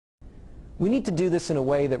We need to do this in a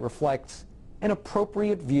way that reflects an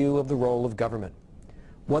appropriate view of the role of government,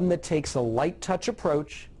 one that takes a light touch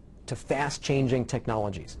approach to fast-changing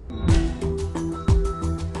technologies.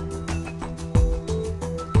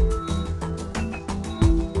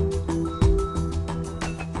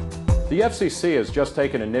 The FCC has just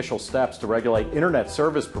taken initial steps to regulate internet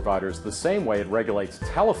service providers the same way it regulates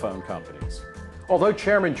telephone companies. Although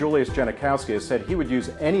Chairman Julius Genachowski has said he would use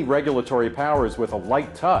any regulatory powers with a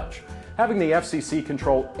light touch, having the FCC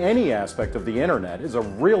control any aspect of the internet is a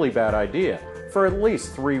really bad idea for at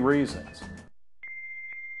least 3 reasons.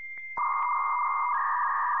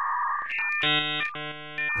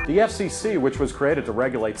 The FCC, which was created to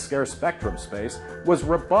regulate scarce spectrum space, was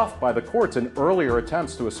rebuffed by the courts in earlier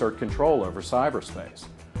attempts to assert control over cyberspace.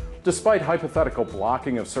 Despite hypothetical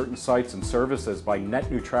blocking of certain sites and services by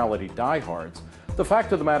net neutrality diehards, the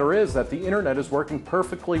fact of the matter is that the internet is working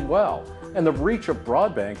perfectly well, and the reach of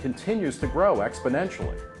broadband continues to grow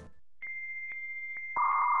exponentially.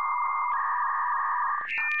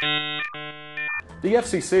 The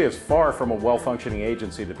FCC is far from a well-functioning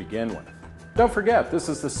agency to begin with. Don't forget, this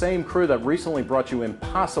is the same crew that recently brought you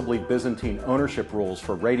impossibly Byzantine ownership rules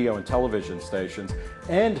for radio and television stations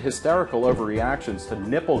and hysterical overreactions to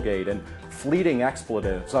Nipplegate and fleeting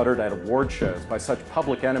expletives uttered at award shows by such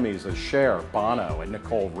public enemies as Cher, Bono, and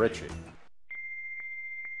Nicole Richie.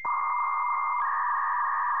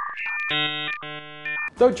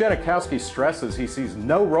 Though Genachowski stresses he sees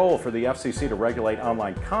no role for the FCC to regulate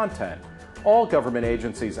online content, all government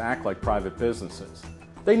agencies act like private businesses.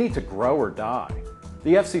 They need to grow or die.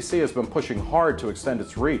 The FCC has been pushing hard to extend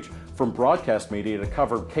its reach from broadcast media to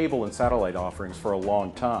cover cable and satellite offerings for a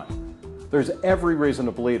long time. There's every reason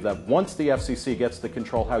to believe that once the FCC gets to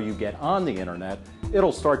control how you get on the internet,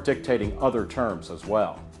 it'll start dictating other terms as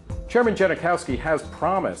well. Chairman Genachowski has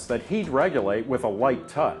promised that he'd regulate with a light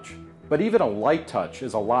touch, but even a light touch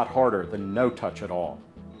is a lot harder than no touch at all.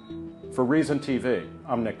 For Reason TV,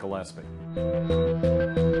 I'm Nick Gillespie.